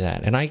you do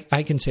that, and I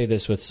can say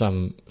this with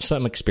some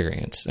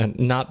experience, and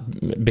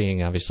not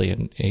being obviously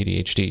an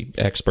ADHD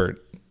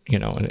expert,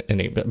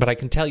 but I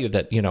can tell you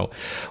that,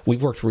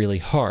 we've worked really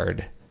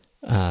hard.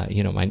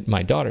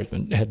 My daughter's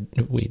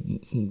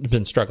we've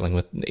been struggling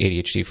with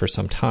ADHD for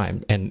some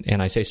time,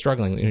 and I say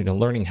struggling,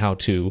 learning how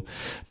to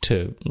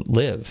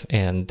live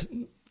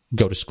and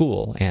go to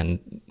school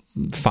and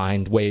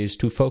find ways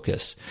to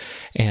focus.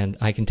 And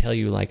I can tell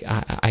you, like,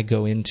 I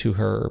go into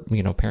her,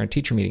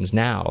 parent-teacher meetings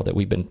now that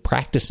we've been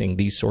practicing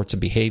these sorts of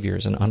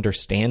behaviors and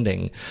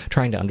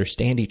trying to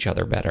understand each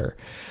other better.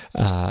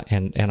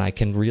 And I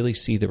can really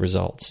see the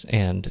results.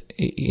 And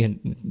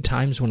in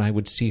times when I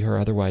would see her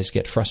otherwise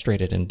get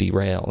frustrated and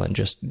derail and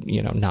just,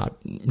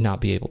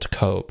 not be able to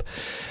cope,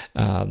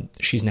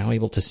 she's now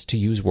able to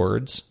use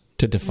words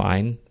to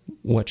define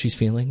what she's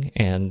feeling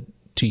and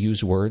to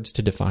use words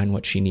to define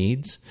what she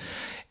needs.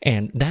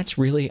 And that's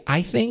really,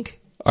 I think,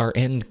 our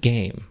end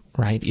game,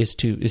 right? Is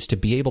to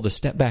be able to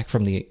step back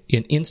from the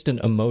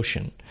instant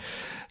emotion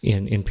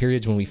in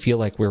periods when we feel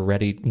like we're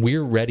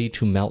ready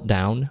to melt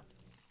down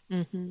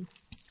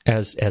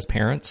as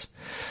parents,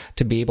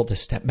 to be able to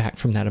step back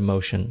from that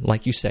emotion,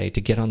 like you say,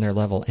 to get on their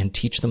level and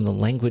teach them the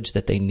language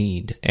that they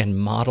need and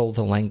model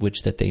the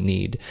language that they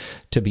need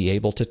to be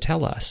able to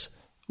tell us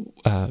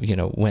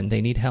when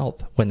they need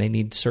help, when they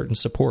need certain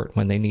support,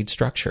 when they need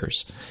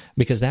structures,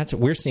 because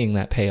we're seeing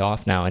that pay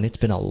off now, and it's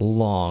been a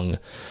long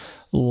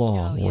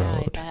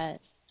road. I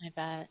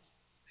bet.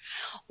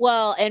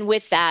 Well, and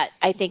with that,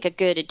 I think a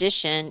good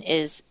addition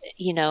is,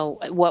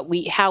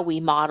 how we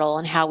model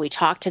and how we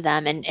talk to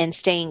them and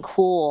staying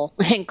cool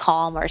and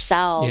calm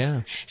ourselves,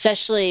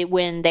 especially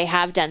when they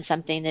have done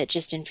something that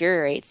just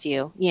infuriates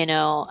you,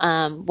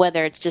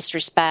 whether it's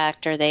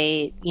disrespect or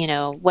they,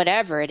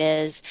 whatever it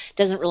is,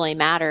 doesn't really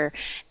matter.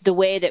 The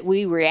way that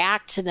we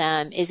react to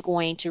them is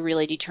going to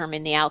really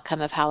determine the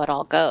outcome of how it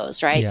all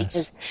goes, right? Yes.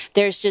 Because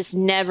there's just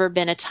never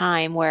been a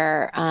time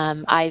where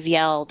I've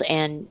yelled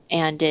and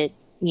it,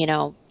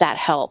 that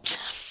helped.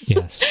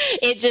 Yes.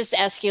 It just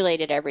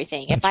escalated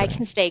everything. That's if I right.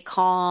 can stay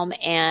calm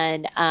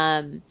and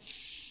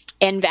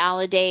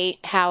validate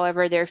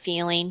however they're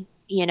feeling,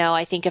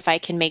 I think if I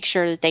can make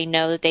sure that they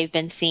know that they've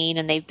been seen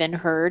and they've been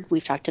heard,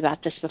 we've talked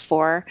about this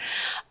before,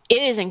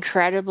 it is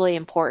incredibly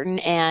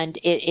important, and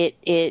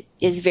it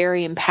is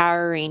very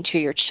empowering to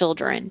your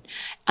children.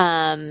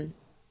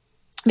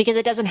 Because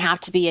it doesn't have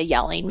to be a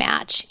yelling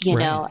match,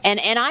 know,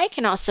 and I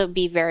can also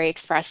be very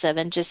expressive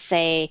and just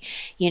say,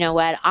 you know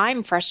what,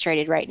 I'm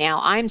frustrated right now.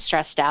 I'm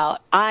stressed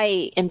out.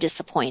 I am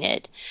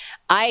disappointed.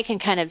 I can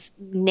kind of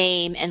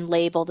name and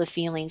label the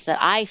feelings that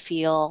I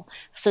feel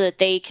so that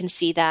they can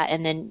see that.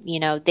 And then,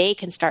 they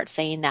can start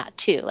saying that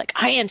too. Like,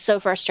 I am so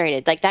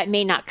frustrated. Like, that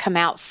may not come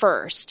out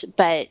first,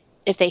 but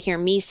if they hear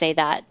me say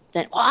that,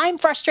 then, well, I'm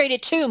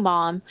frustrated too,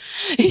 Mom.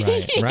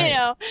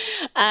 Right.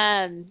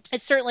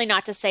 It's certainly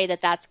not to say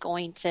that that's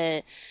going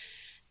to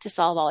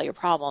solve all your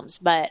problems,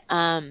 but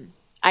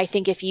I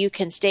think if you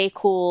can stay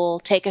cool,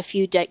 take a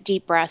few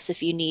deep breaths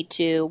if you need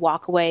to,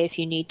 walk away if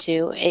you need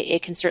to,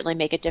 it can certainly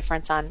make a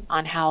difference on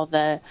how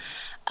the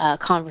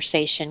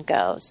conversation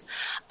goes.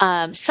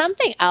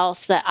 Something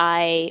else that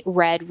I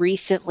read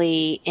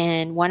recently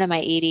in one of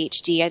my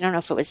ADHD, I don't know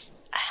if it was,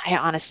 I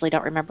honestly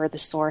don't remember the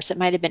source. It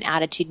might have been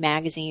Attitude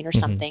Magazine or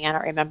something. I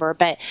don't remember.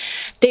 But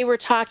they were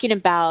talking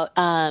about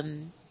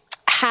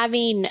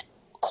having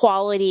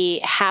quality,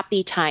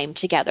 happy time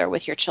together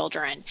with your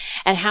children,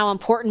 and how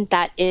important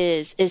that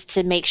is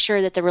to make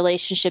sure that the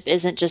relationship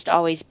isn't just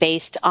always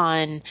based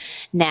on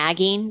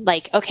nagging.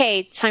 Like, okay,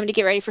 it's time to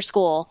get ready for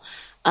school.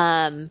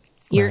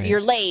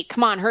 You're late.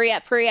 Come on, hurry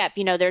up.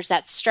 There's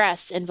that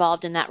stress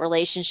involved in that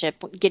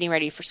relationship, getting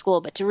ready for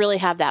school, but to really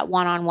have that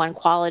one-on-one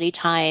quality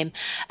time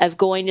of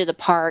going to the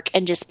park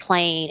and just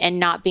playing and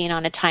not being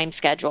on a time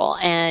schedule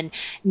and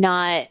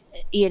not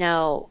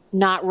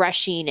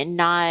rushing and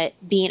not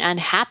being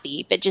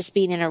unhappy, but just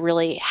being in a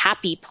really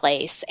happy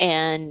place.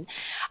 And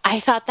I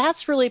thought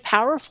that's really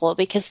powerful,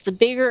 because the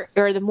bigger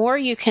or the more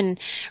you can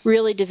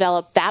really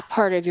develop that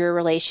part of your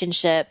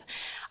relationship,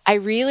 I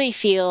really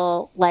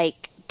feel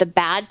like the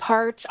bad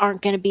parts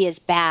aren't going to be as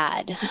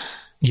bad.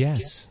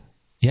 Yes.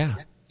 Yeah.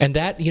 And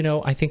that,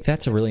 I think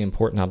that's a really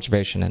important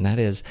observation, and that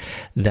is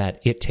that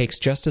it takes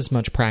just as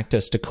much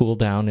practice to cool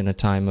down in a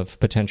time of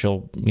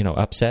potential,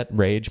 upset,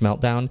 rage,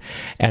 meltdown,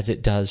 as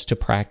it does to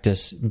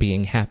practice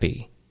being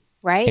happy.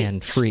 Right.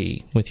 And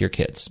free with your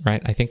kids,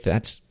 right? I think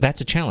that's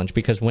a challenge,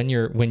 because when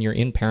you're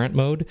in parent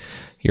mode,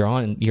 you're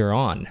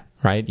on,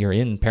 right? You're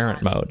in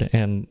parent mode,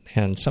 and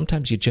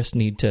sometimes you just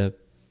need to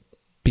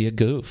be a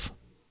goof.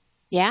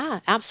 Yeah,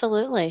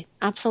 absolutely.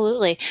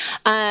 Absolutely.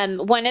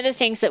 One of the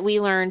things that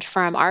we learned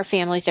from our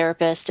family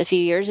therapist a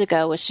few years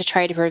ago was to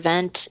try to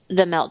prevent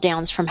the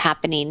meltdowns from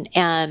happening.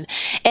 And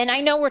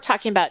I know we're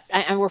talking about,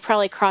 and we're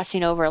probably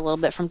crossing over a little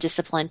bit from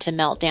discipline to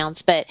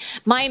meltdowns, but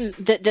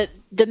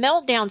the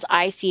meltdowns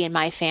I see in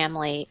my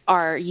family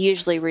are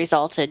usually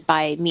resulted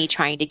by me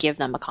trying to give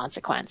them a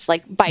consequence.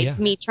 Like by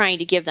me trying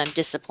to give them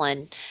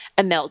discipline,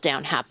 a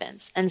meltdown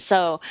happens. And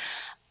so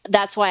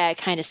that's why I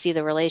kind of see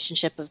the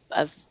relationship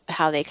of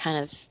how they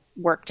kind of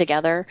work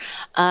together.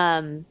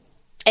 And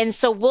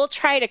so we'll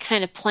try to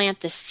kind of plant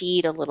the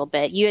seed a little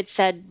bit. You had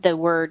said the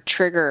word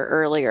trigger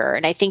earlier,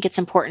 and I think it's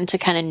important to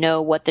kind of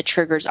know what the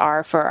triggers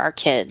are for our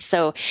kids.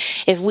 So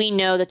if we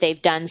know that they've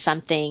done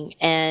something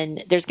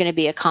and there's going to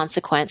be a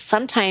consequence,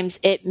 sometimes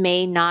it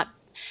may not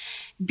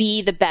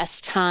be the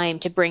best time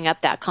to bring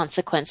up that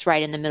consequence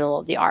right in the middle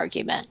of the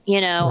argument,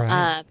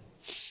 Right.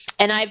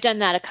 And I've done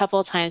that a couple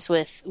of times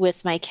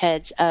with my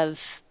kids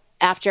of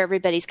after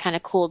everybody's kind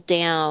of cooled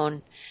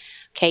down.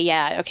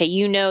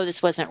 Okay,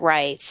 this wasn't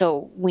right.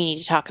 So we need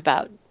to talk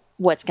about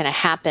what's going to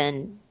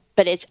happen.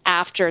 But it's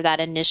after that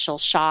initial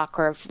shock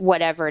or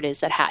whatever it is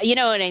that you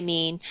know what I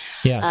mean?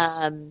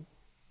 Yes.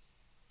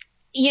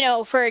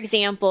 For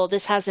example,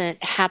 this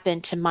hasn't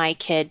happened to my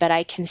kid, but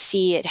I can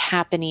see it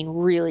happening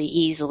really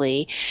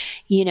easily.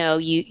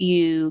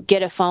 You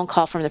get a phone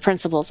call from the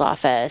principal's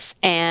office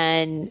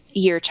and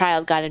your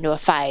child got into a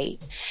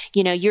fight.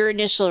 Your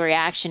initial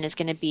reaction is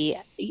going to be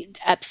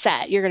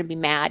upset. You're going to be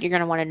mad. You're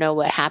going to want to know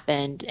what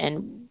happened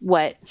and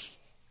what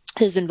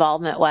his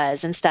involvement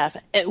was and stuff.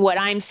 What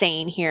I'm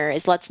saying here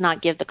is let's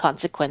not give the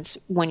consequence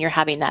when you're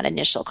having that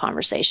initial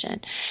conversation.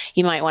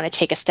 You might want to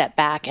take a step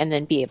back and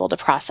then be able to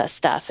process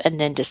stuff and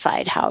then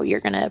decide how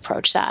you're going to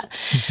approach that.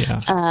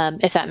 Yeah.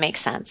 If that makes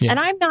sense. Yeah. And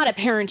I'm not a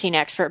parenting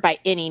expert by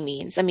any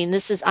means. I mean,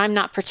 I'm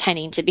not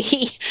pretending to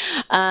be.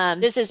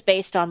 This is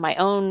based on my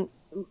own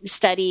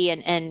study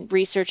and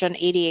research on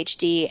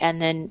ADHD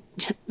and then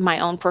my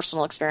own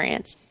personal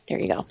experience. There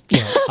you go.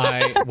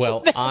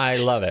 I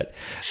love it.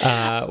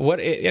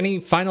 Any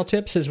final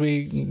tips as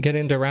we get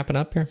into wrapping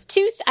up here?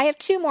 I have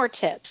 2 more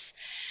tips.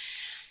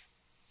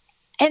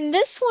 And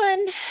this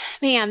one,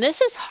 man,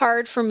 this is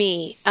hard for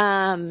me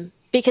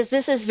because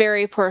this is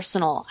very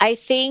personal. I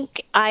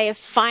think I have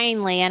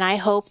finally, and I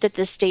hope that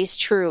this stays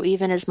true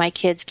even as my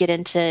kids get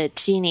into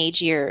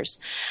teenage years,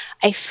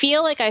 I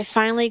feel like I've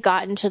finally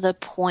gotten to the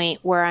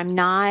point where I'm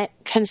not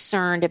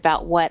concerned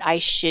about what I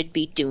should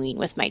be doing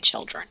with my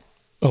children.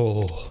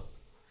 Oh,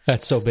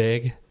 that's so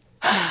big.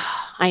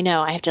 I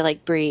know. I have to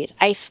breathe.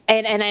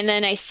 And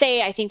then I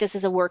say I think this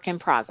is a work in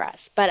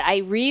progress, but I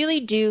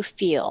really do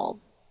feel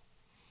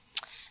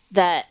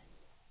that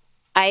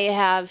I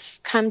have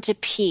come to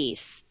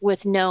peace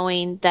with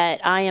knowing that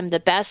I am the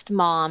best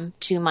mom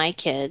to my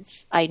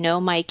kids. I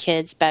know my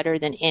kids better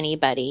than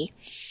anybody.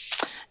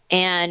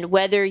 And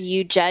whether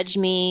you judge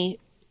me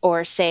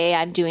or say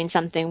I'm doing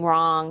something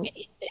wrong,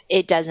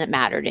 it doesn't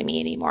matter to me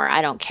anymore.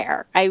 I don't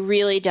care. I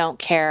really don't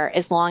care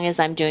as long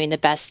as I'm doing the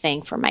best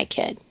thing for my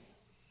kid.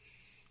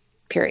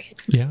 Period.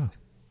 Yeah.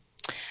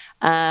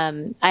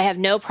 I have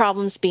no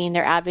problems being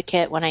their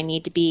advocate when I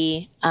need to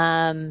be.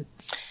 I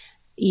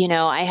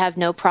have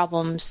no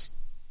problems.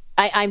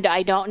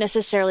 I don't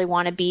necessarily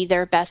want to be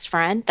their best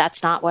friend.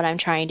 That's not what I'm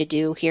trying to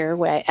do here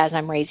as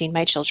I'm raising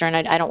my children.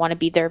 I don't want to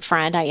be their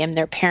friend. I am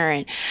their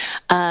parent.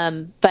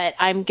 But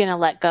I'm going to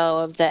let go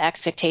of the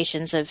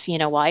expectations of,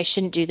 I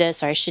shouldn't do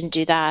this or I shouldn't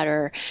do that,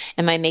 or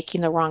am I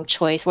making the wrong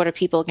choice? What are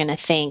people going to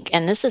think?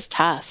 And this is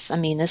tough. I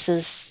mean, this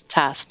is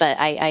tough, but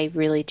I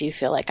really do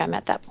feel like I'm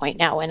at that point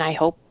now, and I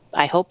hope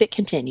it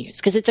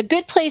continues because it's a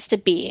good place to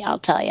be. I'll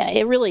tell you,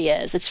 it really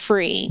is. It's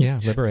free.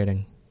 Yeah.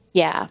 Liberating.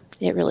 Yeah,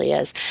 it really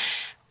is.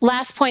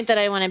 Last point that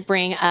I want to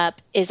bring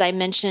up is I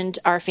mentioned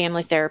our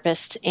family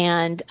therapist,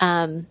 and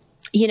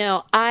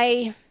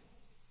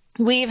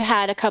we've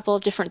had a couple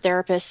of different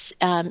therapists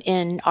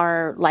in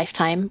our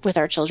lifetime with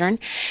our children,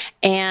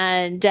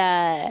 and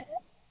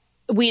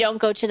we don't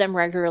go to them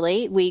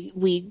regularly.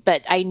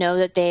 But I know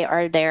that they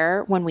are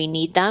there when we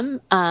need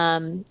them,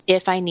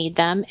 if I need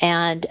them.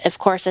 And of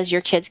course, as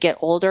your kids get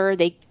older,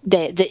 the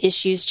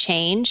issues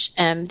change.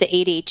 The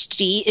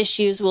ADHD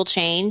issues will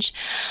change.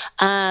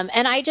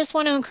 And I just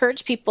want to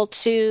encourage people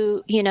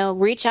to,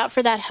 reach out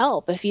for that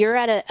help. If you're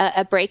at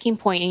a breaking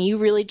point and you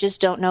really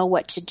just don't know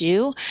what to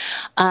do,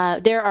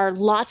 there are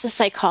lots of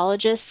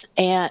psychologists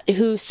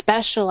who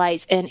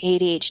specialize in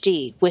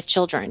ADHD with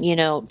children,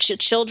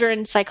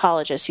 children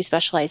psychologists who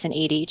specialize in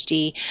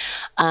ADHD.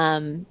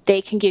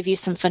 They can give you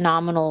some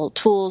phenomenal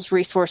tools,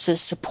 resources,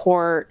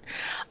 support.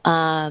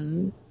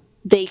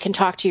 They can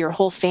talk to your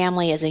whole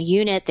family as a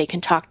unit. They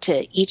can talk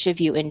to each of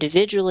you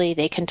individually.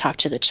 They can talk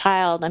to the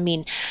child. I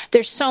mean,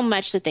 there's so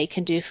much that they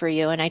can do for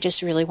you, and I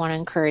just really want to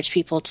encourage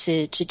people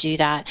to do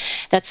that.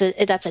 That's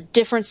a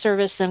different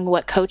service than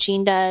what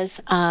coaching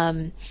does.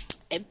 And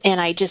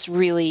I just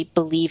really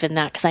believe in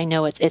that because I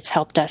know it's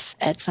helped us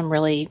at some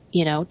really,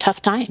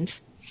 tough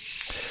times.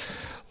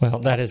 Well,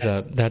 that's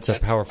a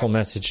powerful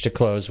message to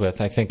close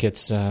with. I think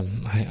it's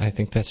I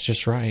think that's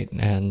just right.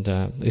 And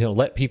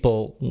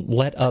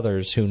let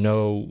others who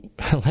know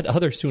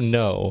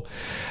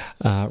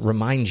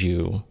remind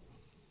you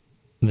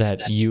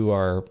that you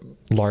are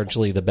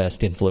largely the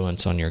best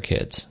influence on your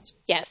kids.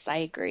 Yes, I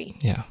agree.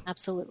 Yeah,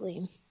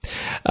 absolutely.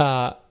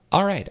 All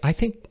right, I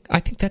think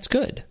that's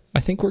good.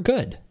 I think we're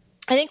good.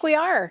 I think we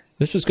are.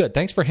 This was good.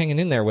 Thanks for hanging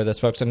in there with us,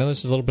 folks. I know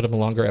this is a little bit of a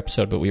longer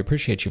episode, but we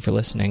appreciate you for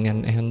listening.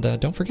 And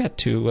don't forget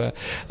to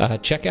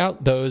check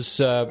out those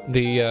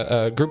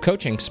the group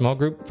coaching, small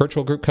group,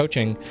 virtual group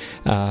coaching.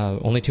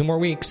 Only 2 more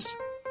weeks.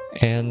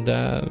 And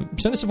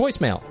send us a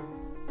voicemail.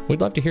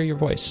 We'd love to hear your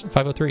voice.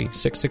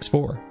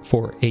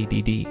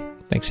 503-664-4ADD.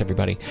 Thanks,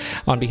 everybody.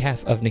 On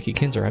behalf of Nikki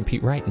Kinzer, I'm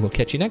Pete Wright, and we'll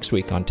catch you next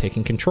week on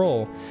Taking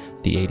Control,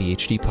 the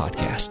ADHD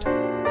podcast.